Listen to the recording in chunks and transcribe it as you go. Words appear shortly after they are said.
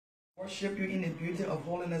worship you in the beauty of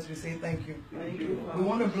holiness. We say thank you. Thank you, Father. We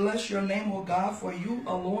want to bless your name, O God, for you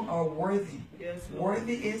alone are worthy. Yes, Lord.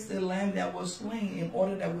 Worthy is the Lamb that was slain in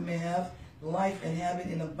order that we may have life and have it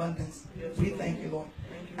in abundance. Yes, we Lord. thank you, Lord.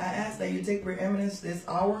 Thank you. I ask that you take preeminence this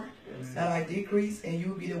hour, Yes. that I decrease and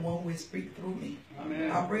you be the one who will speak through me.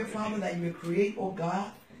 Amen. I pray, Father, that you will create, oh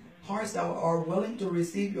God, hearts that are willing to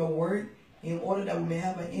receive your word in order that we may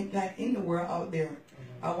have an impact in the world out there.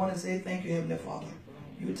 I want to say thank you, Heavenly Father.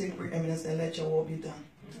 You take preeminence and let your will be done.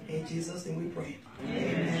 In Jesus' name we pray.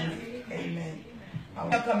 Amen. Amen.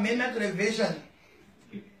 A commitment to the vision.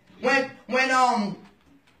 When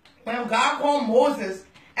God called Moses,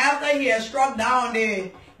 after he had struck down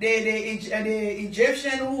the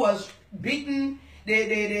Egyptian who was beating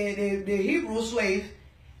the Hebrew slave,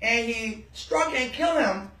 and he struck and killed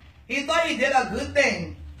him, he thought he did a good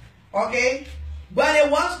thing. Okay? But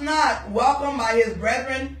it was not welcomed by his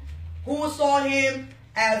brethren, who saw him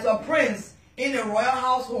as a prince in the royal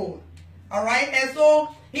household. Alright? And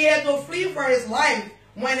so he had to flee for his life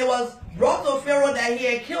when it was brought to Pharaoh that he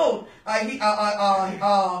had killed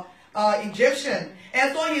Egyptian.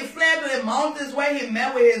 And so he fled to the mountains where he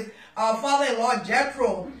met with his father-in-law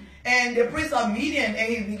Jethro and the priest of Midian,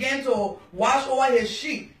 and he began to watch over his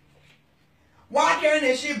sheep. While carrying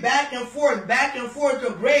the sheep back and forth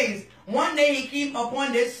to graze, one day he came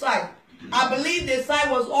upon this site. I believe this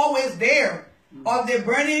site was always there of the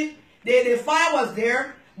burning. The fire was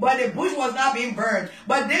there, but the bush was not being burned.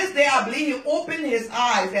 But this day, I believe he opened his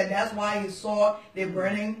eyes, and that's why he saw the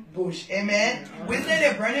burning bush. Amen? We say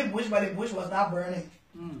the burning bush, but the bush was not burning.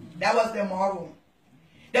 That was the marvel.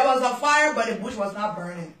 There was a fire, but the bush was not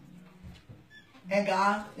burning. And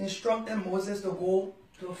God instructed Moses to go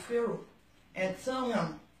to Pharaoh and tell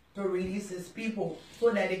him to release his people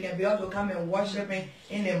so that they can be able to come and worship him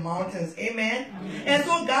in the mountains. Amen? And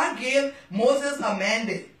so God gave Moses a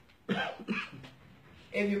mandate.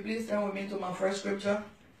 If you please turn with me to my first scripture,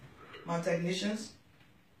 my technicians.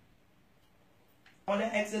 On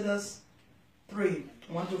Exodus 3,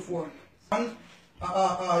 1-4.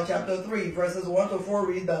 Chapter 3, verses 1-4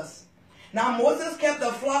 read thus. Now Moses kept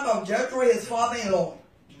the flock of Jethro, his father-in-law.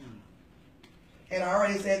 And I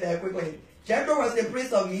already said that quickly. Jethro was the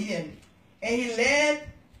priest of Midian, and he led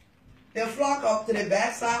the flock up to the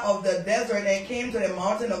backside of the desert and came to the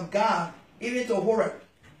mountain of God, even to Horeb.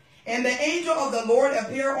 And the angel of the Lord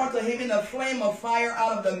appeared unto him in a flame of fire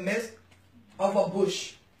out of the midst of a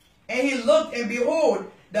bush. And he looked, and behold,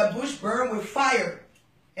 the bush burned with fire,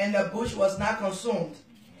 and the bush was not consumed.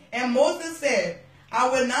 And Moses said, I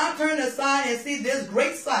will now turn aside and see this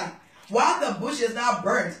great sight, while the bush is not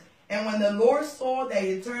burnt. And when the Lord saw that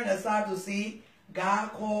he turned aside to see,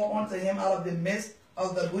 God called unto him out of the midst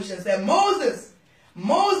of the bush and said, Moses,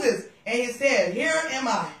 Moses. And he said, here am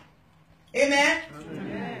I. Amen?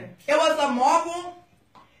 Amen. It was a marvel.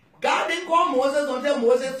 God didn't call Moses until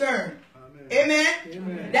Moses turned. Amen.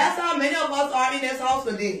 Amen? That's how many of us are in this house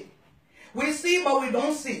today. We see, but we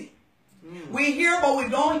don't see. We hear, but we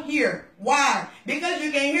don't hear. Why? Because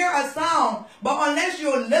you can hear a sound, but unless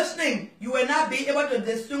you're listening, you will not be able to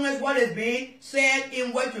distinguish what is being said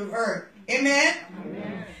in what you've heard. Amen?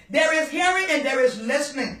 Amen. There is hearing and there is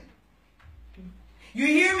listening. You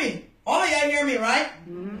hear me? All of y'all hear me, right?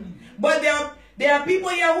 But there are people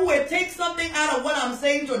here who will take something out of what I'm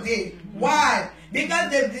saying today. Why?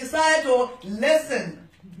 Because they've decided to listen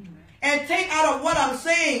and take out of what I'm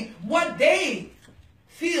saying what they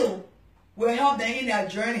feel will help them in their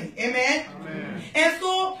journey. Amen? Amen. And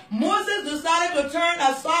so Moses decided to turn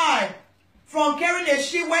aside from carrying the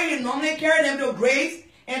sheep where he normally carried them to graze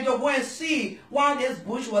and to go and see while this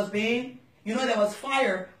bush was being, there was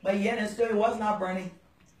fire, but yet and still it was not burning.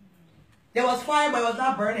 There was fire, but it was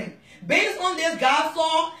not burning. Based on this, God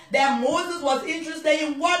saw that Moses was interested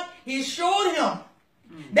in what he showed him.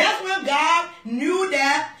 That's when God knew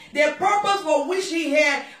that the purpose for which he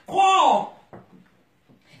had called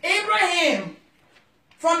Abraham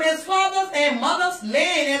from his father's and mother's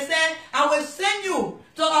land and said, I will send you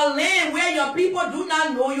to a land where your people do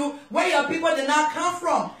not know you, where your people did not come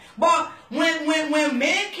from. But when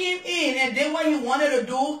man came in and did what he wanted to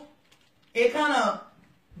do, it kind of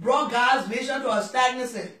brought God's vision to a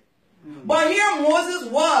stagnancy. But here Moses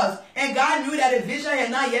was, and God knew that the vision had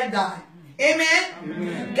not yet died. Amen?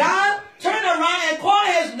 Amen. God turned around and called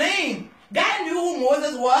his name. God knew who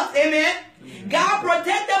Moses was. Amen? God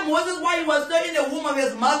protected Moses while he was still in the womb of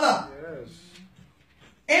his mother.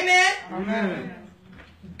 Yes. Amen? Amen.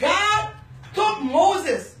 God took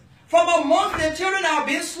Moses from amongst the children that were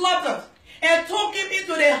being slaughtered and took him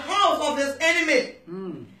into the house of his enemy.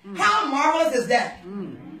 How marvelous is that?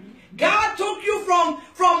 God took you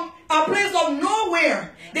from a place of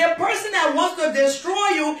nowhere. The person that wants to destroy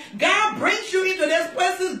you, God brings you into this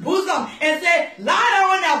person's bosom and say, lie down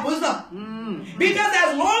on that bosom. Because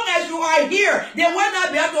as long as you are here, they will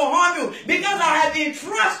not be able to harm you. Because I have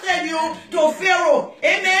entrusted you to Pharaoh.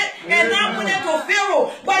 Amen. And not only to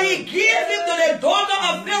Pharaoh, but he gave him to the daughter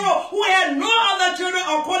of Pharaoh who had no other children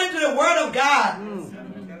according to the word of God.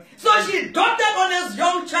 So she doted on this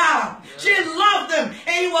young child. She loved him,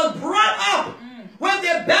 and he was brought up with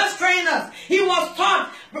the best trainers. He was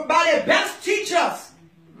taught by the best teachers.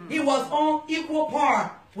 He was on equal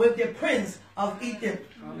par with the prince of Egypt.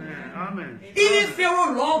 Amen. Amen. Even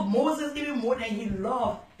Pharaoh loved Moses even more than he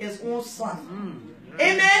loved his own son.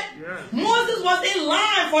 Amen. Yes. Moses was in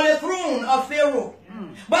line for the throne of Pharaoh.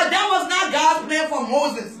 But that was not God's plan for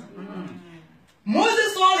Moses.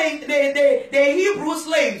 Moses saw the Hebrew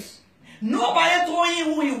slaves. Nobody told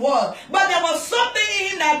him who he was. But there was something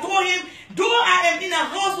in him that told him, though I am in the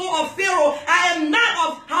household of Pharaoh, I am not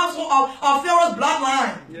of household of Pharaoh's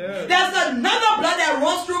bloodline. Yes. There's another blood that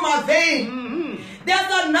runs through my veins.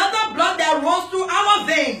 There's another blood that runs through our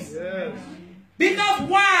veins. Yes. Because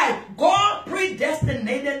why? God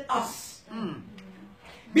predestinated us.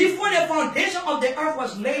 Before the foundation of the earth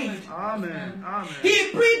was laid. Amen. Amen.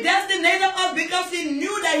 He predestinated us because he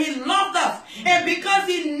knew that he loved us. And because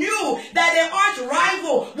he knew that the arch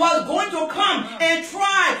rival was going to come and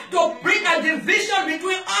try to bring a division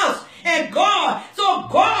between us and God. So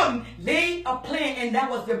God laid a plan, and that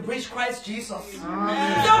was the bridge Christ Jesus.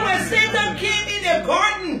 Amen. So when Satan came in the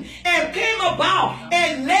garden and came about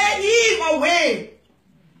and led Eve away,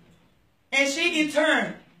 and she in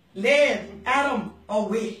turn led Adam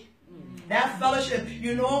away. That fellowship,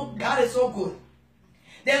 you know, God is so good.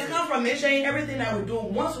 There's confirmation in everything that we do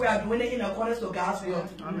once we are doing it in accordance to God's will.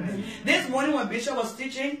 Amen. This morning when Bishop was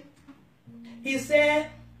teaching, he said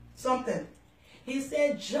something. He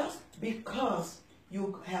said, just because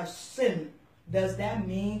you have sinned, does that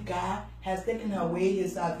mean God has taken away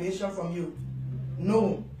his salvation from you?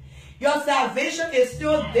 No. Your salvation is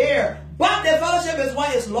still there, but the fellowship is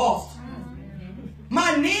what is lost.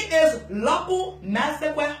 My name is Lorup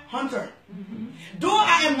Hunter. Though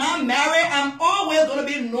I am not married, I'm always going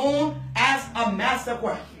to be known as a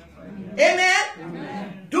massacre. Amen?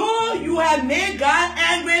 Amen. Though you have made God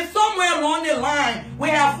angry somewhere along the line, we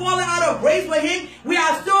have fallen out of grace with him, we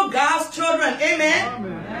are still God's children. Amen?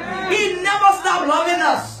 Amen. He never stopped loving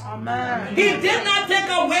us. Amen. He did not take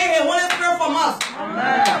away his Holy Spirit from us.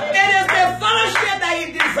 Amen. It is the fellowship that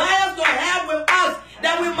he desires to have with us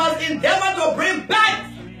that we must endeavor to bring back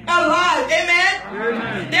alive. Amen?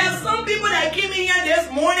 Amen. There are some people that came in here this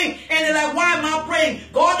morning and they're like, why am I praying?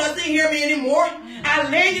 God doesn't hear me anymore. I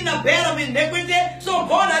laid in the bed of iniquity, so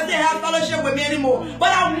God doesn't have fellowship with me anymore. But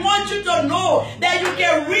I want you to know that you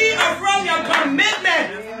can reaffirm your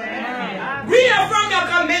commitment. Reaffirm your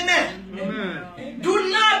commitment. Amen. Do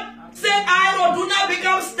not sit idle. Do not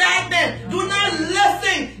become stagnant. Do not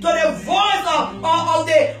listen to the voice of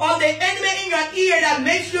the enemy in your ear that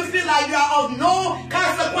makes you feel like you are of no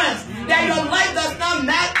consequence. That your life does not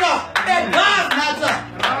matter. It does matter.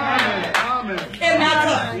 Amen. It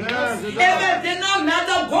matters. Yes, if it did not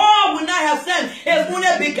matter, God would not have sent his only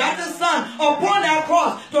begotten Son upon that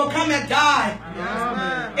cross to come and die.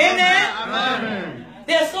 Amen. Amen.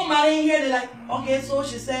 There's somebody in here that's like, okay, so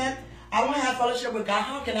she said, I want to have fellowship with God.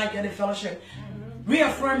 How can I get a fellowship?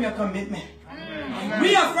 Reaffirm your commitment.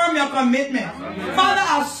 Reaffirm your commitment. Father,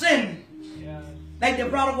 I've sinned. Like the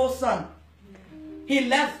prodigal son. He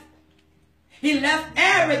left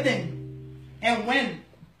everything and went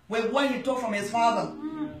with what he took from his father.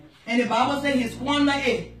 And the Bible says he squandered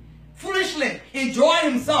it foolishly. He enjoyed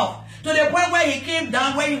himself to the point where he came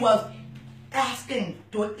down where he was asking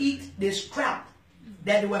to eat the scrap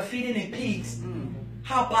that they were feeding the pigs.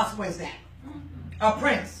 How possible is that? A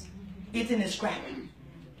prince eating a scrap.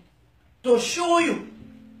 To show you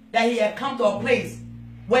that he had come to a place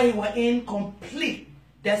where he was in complete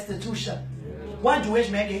destitution. What Jewish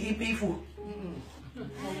man can eat pig food?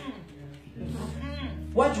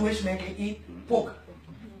 What Jewish man can eat pork?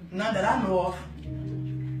 None that I know of.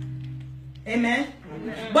 Amen?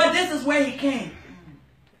 But this is where he came.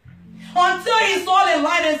 Until he saw the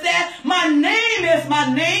light and said, my name is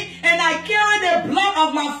my name, and I carry the blood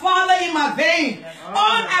of my father in my veins.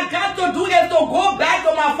 All I got to do is to go back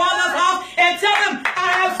to my father's house and tell him,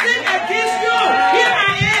 I have sinned against you. Here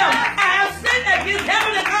I am. I have sinned against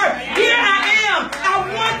heaven and earth. Here I am. I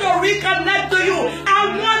want to reconnect to you.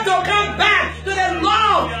 I want to come back to the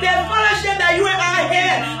love, the fellowship that you and I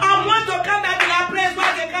had. I want to come back to that place where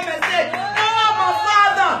I can come and say, oh, my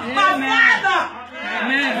father, my father.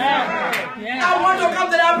 Amen. I want to come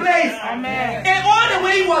come to that place. Amen. And all the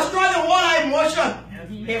way he was struggling, all that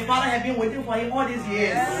emotion, his father had been waiting for him all these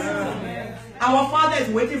years. Our Father is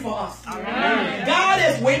waiting for us. God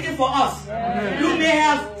is waiting for us. You may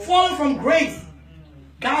have fallen from grace.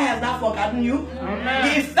 God has not forgotten you.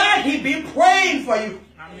 In fact, he's been praying for you.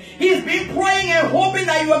 He's been praying and hoping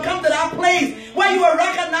that you will come to that place where you will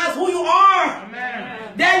recognize who you are.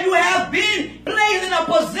 That you have been placed in a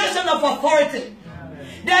position of authority.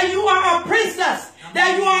 That you are a princess.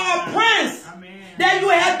 That you are a prince. That you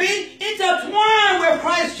have been intertwined with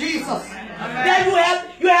Christ Jesus. That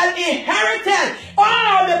you have inherited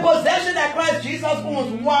all the possession that Christ Jesus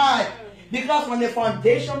owns. Why? Because from the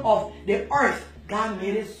foundation of the earth, God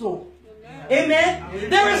made it so. Amen.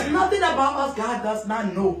 There is nothing about us God does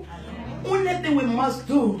not know. Only thing we must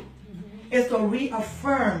do is to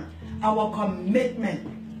reaffirm our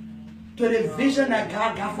commitment to the vision that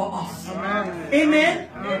God got for us. Amen.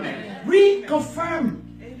 Reconfirm.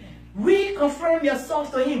 Reconfirm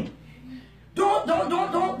yourself to Him. Don't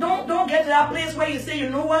get to that place where you say, you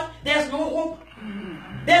know what? There's no hope.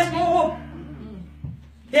 There's no hope.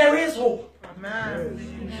 There is hope.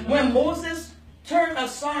 When Moses turned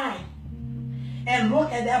aside and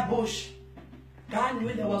looked at that bush, God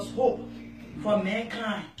knew there was hope for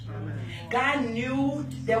mankind. God knew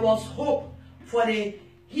there was hope for the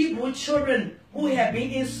Hebrew children who had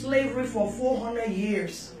been in slavery for 400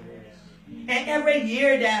 years. And every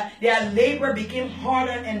year their labor became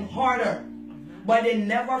harder and harder. But they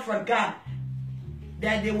never forgot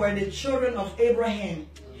that they were the children of Abraham.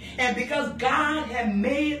 And because God had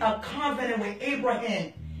made a covenant with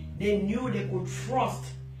Abraham, they knew they could trust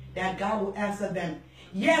that God would answer them.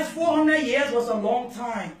 Yes, 400 years was a long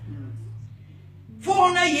time.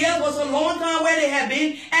 400 years was a long time where they had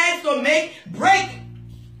been asked to break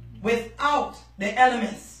without the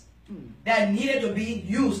elements that needed to be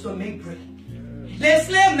used to make bread. The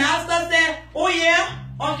slave master said, oh yeah,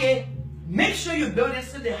 okay, make sure you build this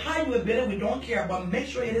city. How you will build it, we don't care, but make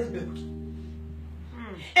sure it is built.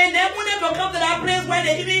 And then when they come to that place where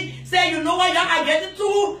they even say, you know what, y'all are getting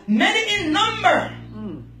too many in number.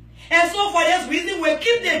 And so for this reason, we'll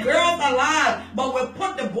keep the girls alive, but we'll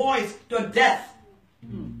put the boys to death.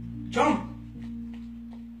 Jump.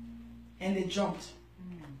 And they jumped.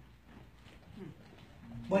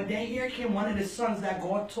 But then here came one of the sons that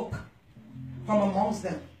God took from amongst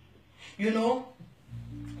them. You know,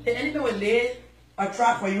 the enemy will lay a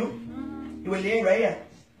trap for you. He will lay right here.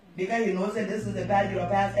 Because he knows that this is the path you'll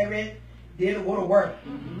pass every day to go to work.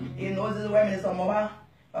 He knows this is where Minister Mobile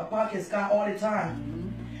park his car all the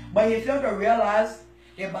time. But he failed to realize,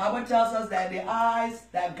 the Bible tells us that the eyes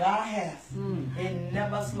that God has, they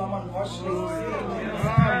never slumber nor sleep.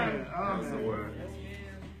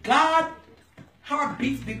 God heart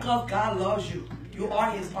beats because God loves you. You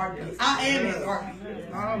are His heartbeat. I am His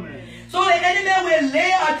heartbeat. So the enemy will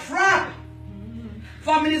lay a trap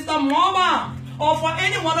for Minister Mama or for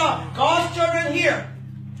any one of God's children here.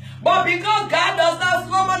 But because God does not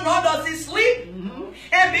slumber nor does He sleep,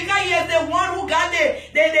 and because He is the one who got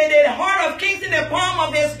the heart of kings in the palm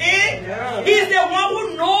of His hand, He's the one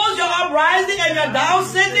who knows your uprising and your down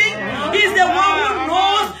sitting. He's the one who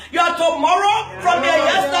knows your tomorrow from your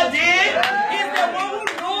yesterday. He's the one who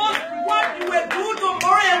knows what you will do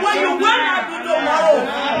tomorrow and what you will not do tomorrow.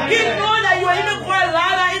 He knows that you are even quite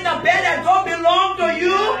louder in the bed that don't belong to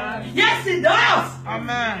you. Yes, He does.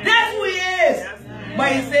 Amen. That's who He is.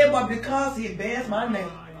 But He said, but because He bears my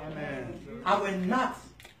name, I will not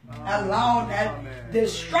allow that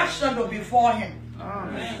destruction to befall him.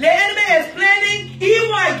 The enemy is planning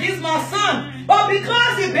evil against my son, but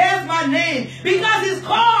because he bears my name, because he's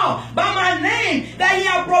called by my name, that he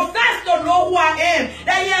has professed to know who I am,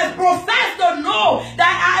 that he has professed to know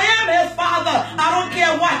that I am his father, I don't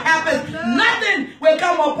care what happens, nothing will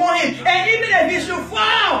come upon him. And even if he should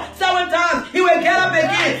fall 7 times, he will get up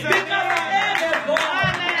again, because I am his God.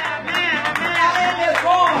 I am his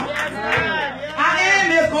God. I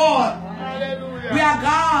am his God. We are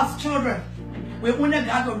God's children. We only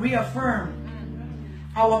got to reaffirm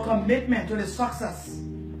our commitment to the success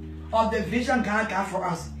of the vision God got for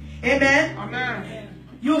us. Amen? Amen.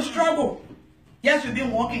 You struggle. Yes, you've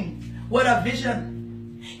been walking with a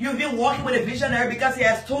vision. You've been walking with a visionary because he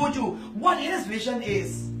has told you what his vision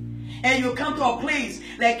is. And you come to a place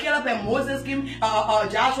like Caleb and Moses came,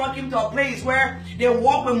 Joshua came to a place where they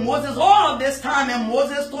walked with Moses all of this time, and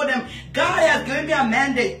Moses told them, God has given me a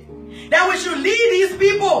mandate that we should lead these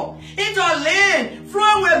people into a land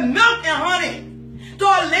flowing with milk and honey, to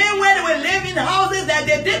a land where they will live in houses that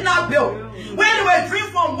they did not build, where they will drink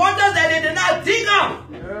from waters that they did not dig up,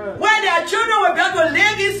 where their children will be able to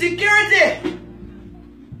live in security.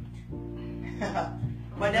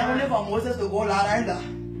 But then only for Moses to go louder and die.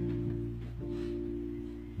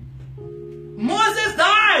 Moses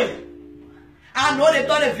died. I know they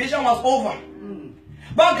thought the vision was over.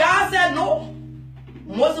 But God said no.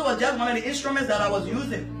 Moses was just one of the instruments that I was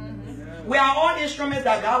using. We are all instruments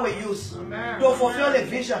that God will use to fulfill the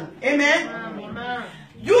vision. Amen?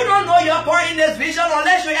 You don't know your part in this vision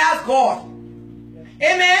unless you ask God.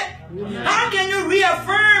 Amen? How can you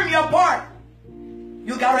reaffirm your part?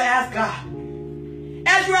 You got to ask God.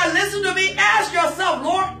 As you are listening to me, ask yourself,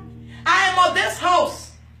 Lord, I am of this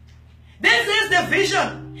house. This is the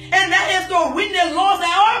vision. And that is to win the lost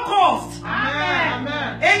at all costs.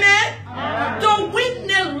 Amen. Amen. To win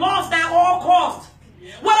the lost at all costs.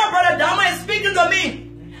 What Brother Dama is speaking to me,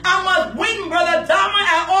 I must win Brother Dama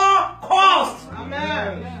at all costs.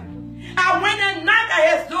 Amen. I went and knocked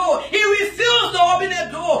at his door. He refused to open the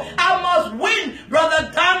door. I must win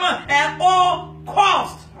Brother Dama at all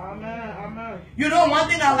costs. Amen. You know one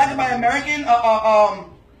thing I like about American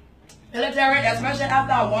military, especially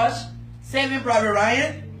after I watched Saving Private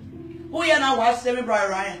Ryan. Who here now watched Saving Private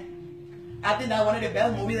Ryan? I think that's one of the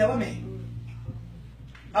best movies ever made.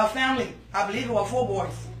 A family, I believe it was 4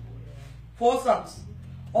 boys, 4 sons,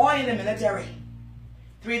 all in the military.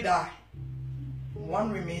 3 died,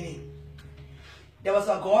 1 remaining. There was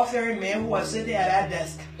a God-fearing man who was sitting at that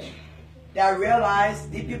desk that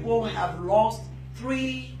realized the people have lost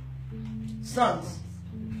 3 sons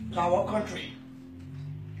to our country.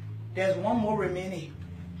 There's 1 more remaining.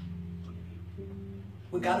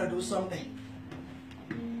 We got to do something.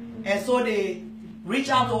 And so they reach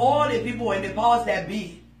out to all the people in the powers that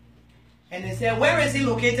be. And they said, where is he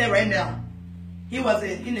located right now? He was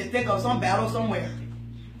in the thick of some battle somewhere.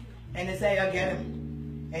 And they said, you'll get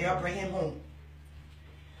him. And you'll bring him home.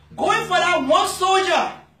 Going for that 1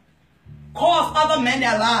 soldier cost other men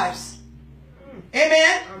their lives.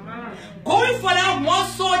 Amen? Amen. Going for that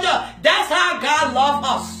 1 soldier, that's how God loved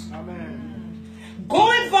us.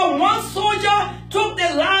 Going for 1 soldier took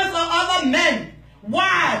the lives of other men.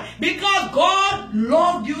 Why? Because God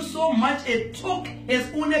loved you so much, it took his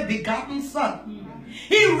only begotten son.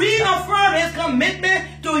 He reaffirmed his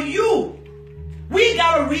commitment to you. We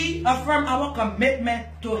got to reaffirm our commitment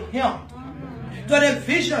to him. To the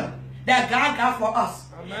vision that God got for us.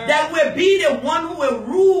 Amen. That will be the one who will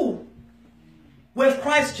rule with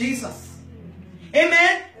Christ Jesus.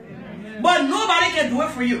 Amen? Amen? But nobody can do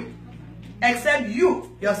it for you. Except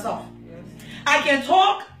you yourself. I can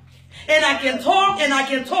talk, and I can talk, and I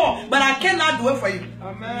can talk, but I cannot do it for you.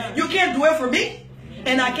 Amen. You can't do it for me,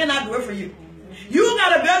 and I cannot do it for you. You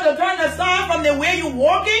got to be able to turn aside from the way you're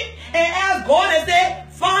walking and ask God and say,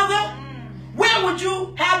 Father, where would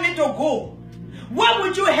you have me to go? What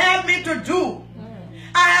would you have me to do?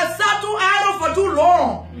 I have sat too idle for too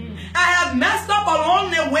long. I have messed up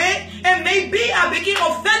along the way, and maybe I became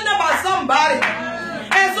offended by somebody.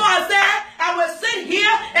 And so I said, I will sit here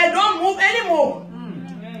and don't move anymore.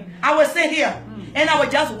 I will sit here and I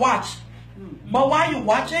will just watch. But while you're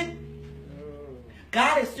watching,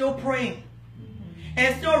 God is still praying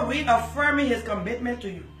and still reaffirming his commitment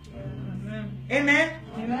to you. Amen?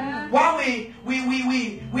 Amen. While we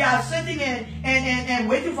are sitting and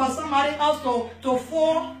waiting for somebody else to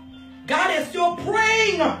fall, God is still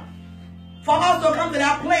praying for us to come to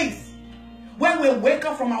that place when we wake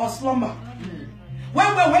up from our slumber. When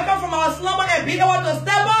we wake up from our slumber and be able to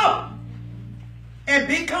step up and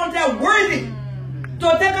be counted worthy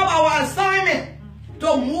to take up our assignment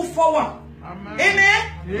to move forward. Amen.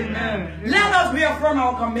 Amen. Amen. Let us reaffirm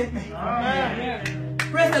our commitment. Amen.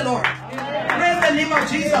 Praise the Lord. Amen. Praise the name of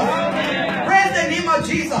Jesus. Amen. Praise the name of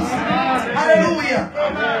Jesus. Amen. Hallelujah.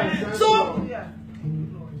 Amen. So,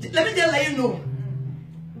 let me just let you know.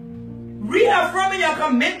 Reaffirming your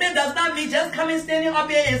commitment does not mean just coming standing up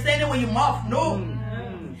here and saying it with your mouth. No.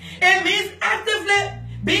 It means actively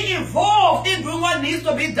being involved in doing what needs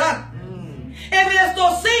to be done. If it is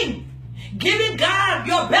to sing, giving God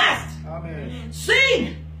your best. Amen. Sing.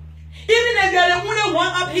 Even if you're the only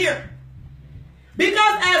one up here.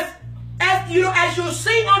 Because as you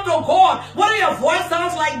sing unto God, whether your voice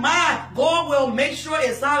sounds like mine, God will make sure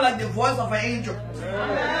it sounds like the voice of an angel.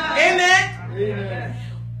 Amen. Amen.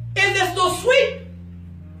 If it's to sweep,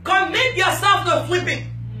 commit yourself to sweeping.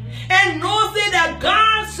 And know that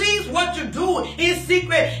God sees what you do in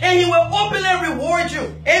secret, and he will openly reward you.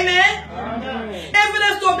 Amen? Amen. If it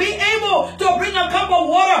is to be able to bring a cup of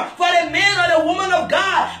water for the man or the woman of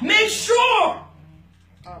God, make sure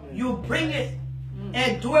you bring it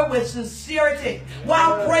and do it with sincerity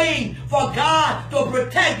while praying for God to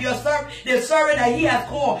protect your the servant that he has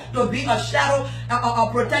called to be a shadow, a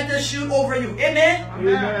protective shield over you. Amen?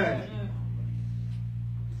 Amen.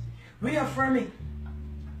 Reaffirming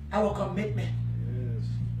our commitment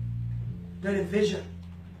to the vision.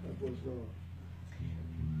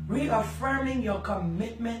 Reaffirming your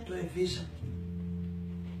commitment to a vision.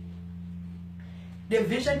 The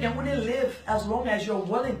vision can only live as long as you're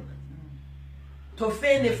willing to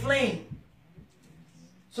fan the flame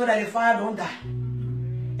so that the fire don't die.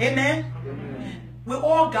 Amen? We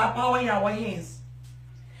all got power in our hands.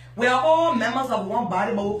 We are all members of one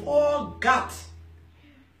body, but we all got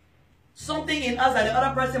something in us that the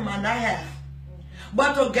other person might not have.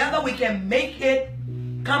 But together we can make it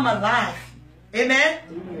come alive. Amen?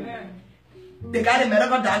 They got a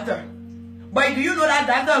medical doctor. But do you know that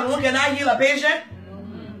doctor alone cannot heal a patient?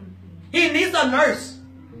 He needs a nurse.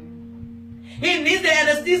 He needs the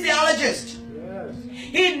anesthesiologist.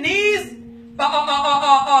 He needs the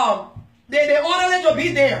orderly to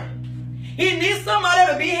be there. He needs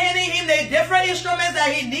somebody to be handing him the different instruments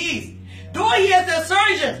that he needs. Though he is a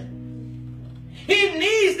surgeon, he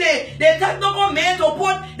needs the technical man to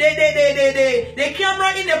put the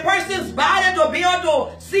camera in the person's body to be able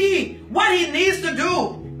to see what he needs to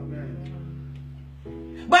do.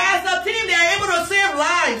 But as a team, they are able to save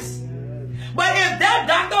lives. But if that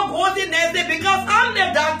doctor goes in there and says, because I'm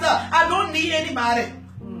the doctor, I don't need anybody.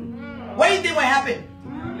 What do you think will happen?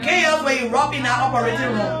 Chaos will erupt in our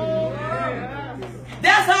operating room.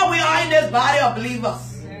 That's how we are in this body of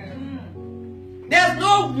believers. There's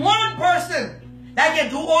no one person that can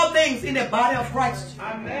do all things in the body of Christ.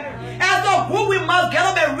 Amen. As a group, we must get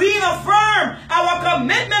up and reaffirm our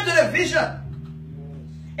commitment to the vision.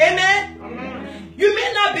 Amen? Amen. You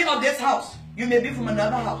may not be of this house. You may be from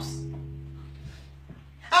another house.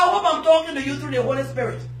 I hope I'm talking to you through the Holy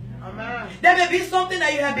Spirit. Amen. There may be something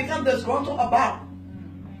that you have become disgruntled about.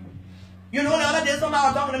 You know, the other day somebody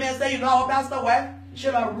was talking to me and said, you know, our pastor wife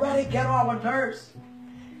should already get on our nerves.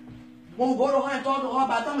 When we go to her and talk to her,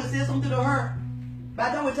 by the time we say something to her, by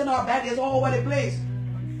the time we turn our back, it's all over the place.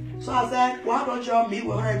 So I said, why don't y'all meet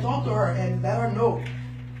with her and talk to her and let her know?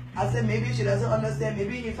 I said, maybe she doesn't understand.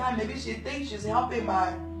 Maybe, in fact, maybe she thinks she's helping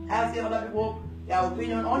by asking other people their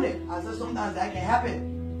opinion on it. I said, sometimes that can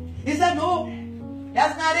happen. He said, no,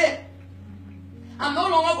 that's not it. I'm no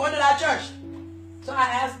longer going to that church. So I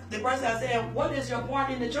asked the person, I said, what is your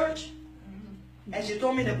part in the church? And she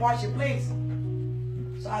told me the part she plays.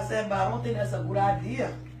 So I said, but I don't think that's a good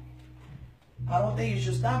idea. I don't think you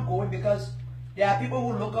should stop going because there are people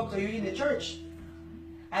who look up to you in the church.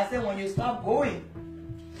 I said, when you stop going,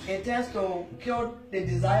 it tends to kill the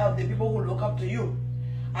desire of the people who look up to you.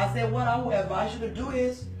 I said, what I would advise you to do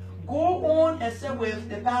is go on and sit with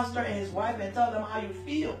the pastor and his wife and tell them how you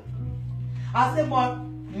feel. I said, but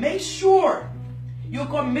make sure you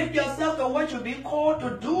commit yourself to what you're being called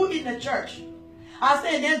to do in the church. I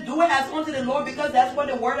said, then do it as unto the Lord because that's what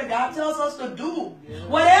the Word of God tells us to do.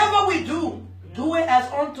 Whatever we do, do it as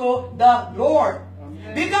unto the Lord.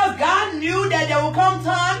 Because God knew that there will come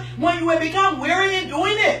time when you will become weary in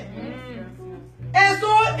doing it. And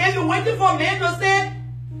so if you're waiting for men to say,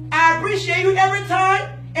 I appreciate you every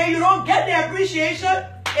time, and you don't get the appreciation,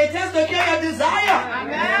 it tends to kill your desire.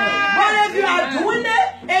 Amen. But if you are doing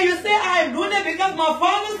it, and you say, I am doing it because my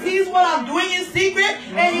Father sees what I'm doing in secret,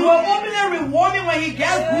 and He will openly reward me when He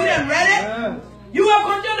gets good and ready, you will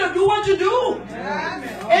continue to do what you do.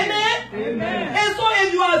 Amen. Amen. And so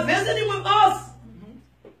if you are visiting with us,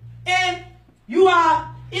 and you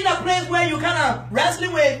are in a place where you're kind of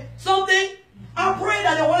wrestling with something, I pray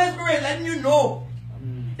that the Holy Spirit is letting you know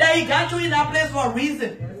that He got you in that place for a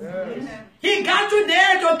reason. He got you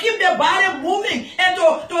there to keep the body moving and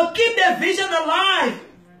to keep the vision alive.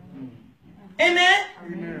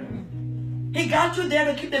 Amen? He got you there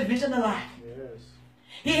to keep the vision alive.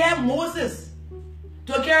 He had Moses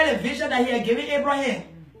to carry the vision that He had given Abraham.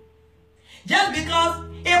 Just because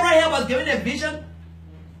Abraham was given a vision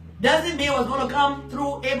doesn't mean it was going to come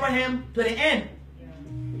through Abraham to the end.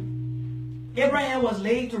 Abraham was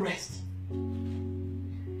laid to rest.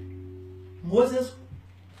 Moses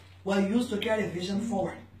was used to carry the vision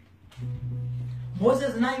forward.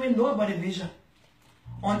 Moses did not even know about the vision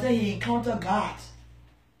until he encountered God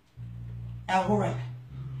at Horeb.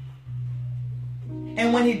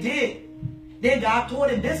 And when he did, then God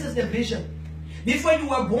told him, this is the vision before you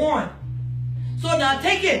were born. So now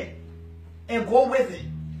take it and go with it.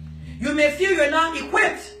 You may feel you're not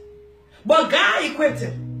equipped, but God equipped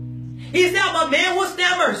him. He said, I'm a man who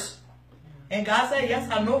stammers. And God said, yes,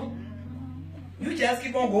 I know. You just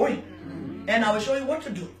keep on going, and I will show you what to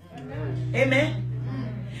do. Amen.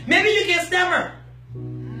 Maybe you can stammer.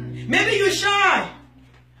 Maybe you're shy.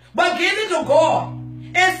 But get into God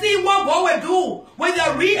and see what God will do with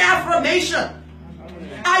the reaffirmation.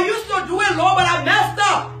 I used to do it, Lord, but I messed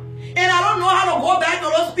up. and I don't know how to go back to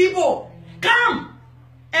those people. Come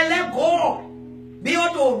and let God be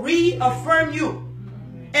able to reaffirm you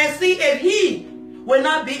and see if He will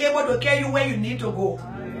not be able to carry you where you need to go.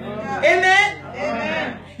 Amen.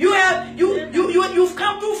 Amen. You've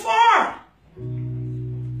come too far.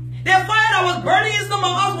 The fire that was burning in some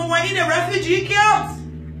of us when we were in the refugee camps.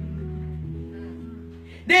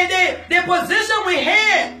 The position we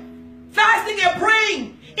had, fasting and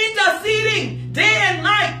praying, interceding day and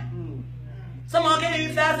night. Some of us can't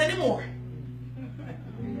even fast anymore.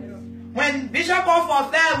 When Bishop calls for a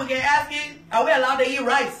fast, we can ask him, are we allowed to eat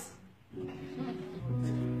rice?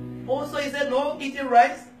 Also, he said, no, eating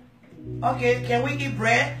rice. Okay, can we eat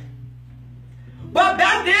bread? But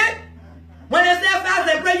back then, when they said fast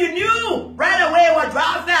and pray, you knew right away it was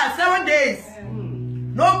dry fast, 7 days.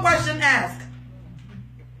 No question asked.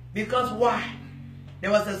 Because why?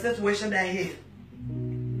 There was a situation that hit.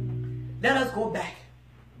 Let us go back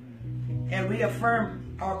and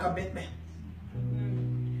reaffirm our commitment.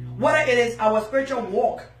 Whether it is our spiritual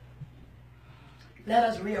walk, let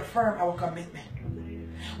us reaffirm our commitment.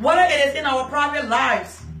 Whether it is in our private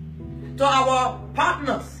lives, to our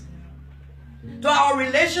partners, to our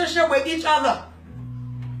relationship with each other,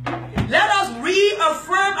 let us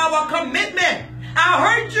reaffirm our commitment. I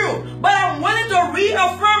heard you, but I'm willing to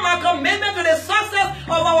reaffirm my commitment to the success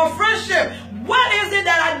of our friendship. What is it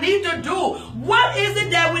that I need to do? What is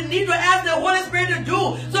it that we need to ask the Holy Spirit to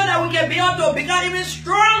do so that we can be able to become even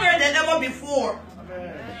stronger than ever before?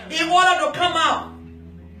 In order to come out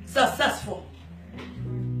successful.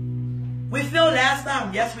 We failed last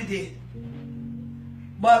time. Yes, we did.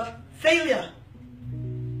 But failure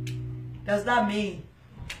does not mean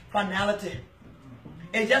finality.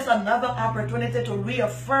 It's just another opportunity to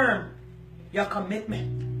reaffirm your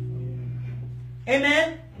commitment.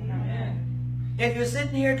 Amen? Amen. If you're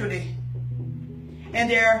sitting here today and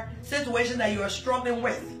there are situations that you are struggling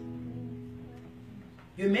with,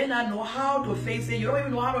 you may not know how to face it. You don't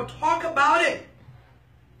even know how to talk about it.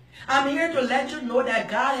 I'm here to let you know that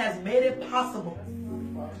God has made it possible.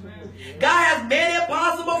 God has made it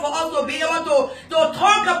possible for us to be able to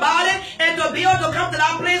talk about it and to be able to come to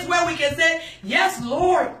that place where we can say, yes,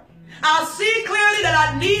 Lord, I see clearly that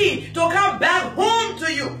I need to come back home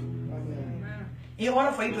to you. In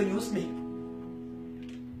order for you to use me.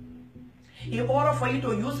 In order for you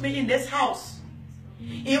to use me in this house.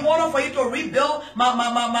 In order for you to rebuild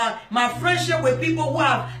my friendship with people who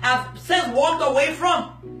I've since walked away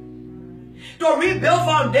from. To rebuild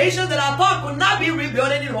foundations that I thought could not be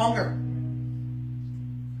rebuilt any longer.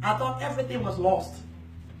 I thought everything was lost.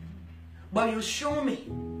 But you show me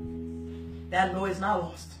that no, it's not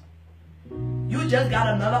lost. You just got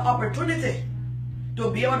another opportunity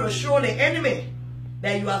to be able to show the enemy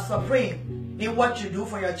that you are supreme in what you do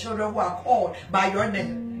for your children who are called by your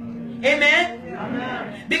name. Amen?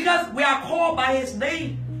 Amen. Because we are called by His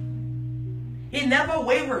name. He never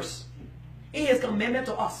wavers in His commitment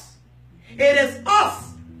to us. It is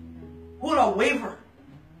us who don't waver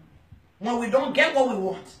when we don't get what we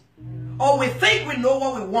want. Or we think we know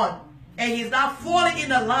what we want. And He's not falling in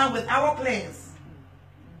the line with our plans.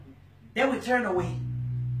 Then we turn away.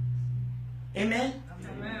 Amen?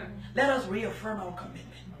 Amen. Let us reaffirm our commitment.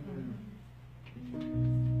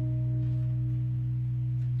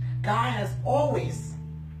 God has always,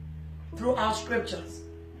 through our scriptures,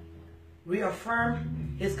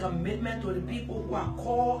 reaffirmed His commitment to the people who are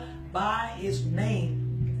called by His name.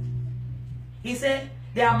 He said,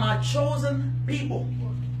 they are my chosen people.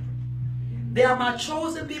 They are my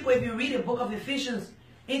chosen people. If you read the book of Ephesians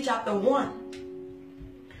in chapter 1,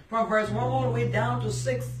 from verse 1 all the way down to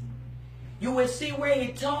 6, you will see where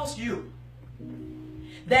he tells you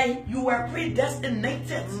that you were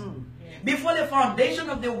predestinated. Before the foundation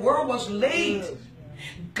of the world was laid,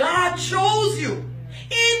 God chose you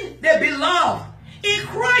in the beloved, in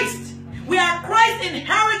Christ. We are Christ's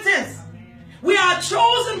inheritance. We are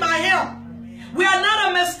chosen by Him. We are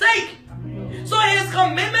not a mistake. So His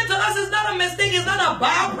commitment to us is not a mistake. It's not a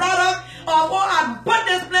byproduct of, oh, I put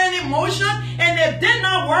this plan in motion and it did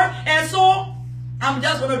not work, and so I'm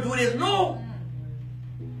just going to do this. No.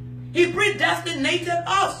 He predestinated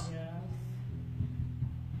us.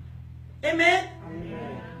 Amen?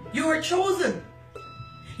 Amen. You were chosen.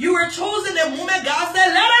 You were chosen the moment God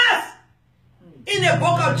said, let us. In the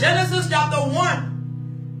book of Genesis chapter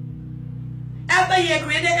 1. After He had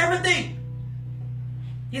created everything.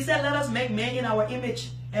 He said, let us make man in our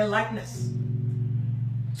image and likeness.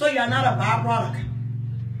 So you are not a byproduct.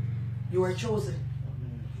 You were chosen.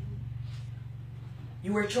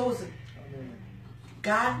 You were chosen.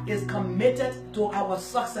 God is committed to our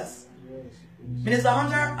success. Minister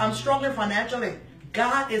Hunter, I'm struggling financially.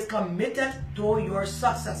 God is committed to your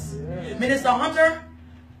success. Minister Hunter,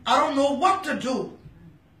 I don't know what to do.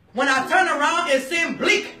 When I turn around, it seems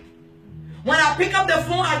bleak. When I pick up the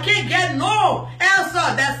phone, I can't get no answer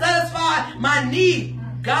that satisfies my need.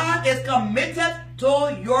 God is committed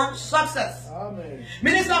to your success. Amen.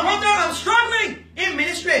 Minister Hunter, I'm struggling in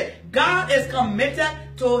ministry. God is committed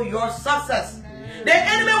to your success. The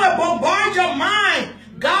enemy will bombard your mind.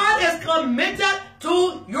 God is committed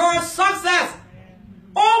to your success.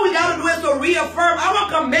 All we got to do is to reaffirm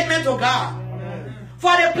our commitment to God. Amen.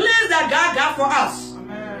 For the plans that God got for us.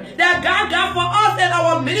 Amen. That God got for us in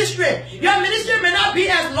our ministry. Your ministry may not be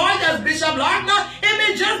as large as Bishop Larkner. It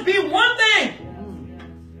may just be one thing.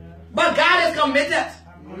 But God is committed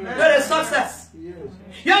to the success.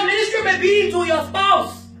 Your ministry may be to your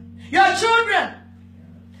spouse, your children,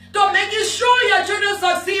 to making sure your children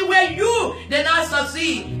succeed where you did not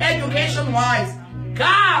succeed education-wise.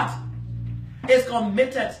 God is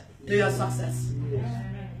committed to your success.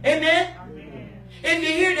 Amen? If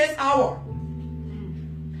you're here this hour,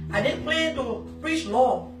 I didn't plan to preach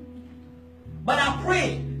long, but I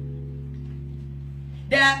pray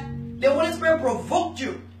that the Holy Spirit provoked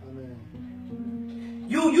you.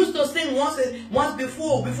 You used to sing once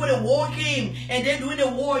before the war came, and then during the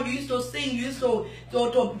war you used to sing, you used to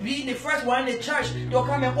be the first one in the church to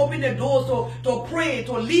come and open the doors, to pray,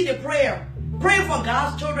 to lead the prayer. Pray for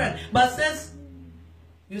God's children. But since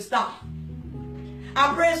you stop,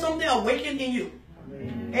 I pray something awakened in you.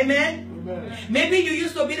 Amen. Amen. Maybe you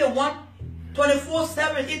used to be the one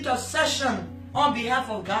 24/7 intercession on behalf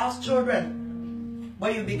of God's children,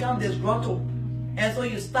 but you become disgruntled, and so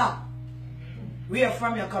you stop.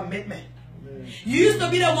 Reaffirm your commitment. Amen. You used to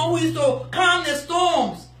be the one who used to calm the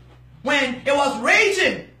storms when it was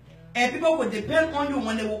raging, and people would depend on you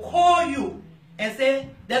when they will call you and say,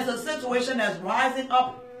 there's a situation that's rising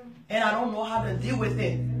up and I don't know how to deal with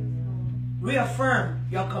it. Reaffirm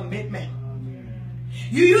your commitment.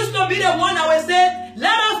 You used to be the one that would say,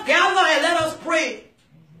 let us gather and let us pray,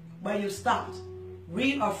 but you stopped.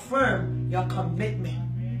 Reaffirm your commitment.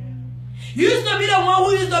 You used to be the one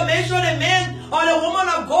who used to make sure the man or the woman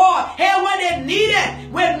of God had what they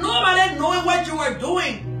needed with nobody knowing what you were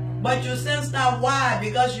doing. But you sensed that. Why?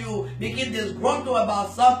 Because you became disgruntled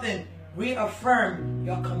about something. Reaffirm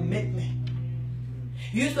your commitment.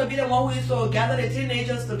 You used to be the one who used to gather the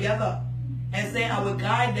teenagers together and say, I will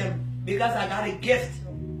guide them because I got a gift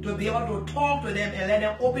to be able to talk to them and let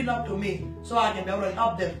them open up to me so I can be able to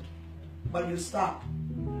help them. But you stop.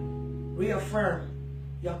 Reaffirm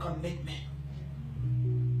your commitment.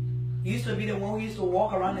 You used to be the one who used to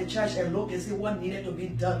walk around the church and look and see what needed to be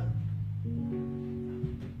done.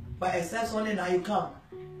 But except Sunday now you come.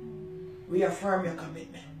 Reaffirm your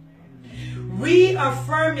commitment.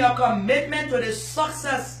 Reaffirm your commitment to the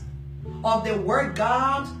success of the work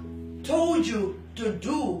God told you to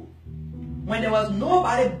do when there was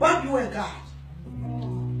nobody but you and God.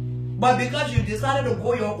 But because you decided to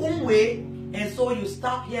go your own way, and so you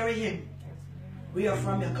stopped hearing Him.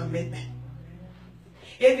 Reaffirm your commitment.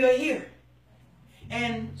 If you're here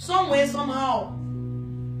and some way, somehow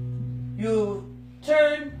you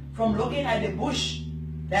turn from looking at the bush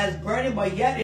that's burning, but yet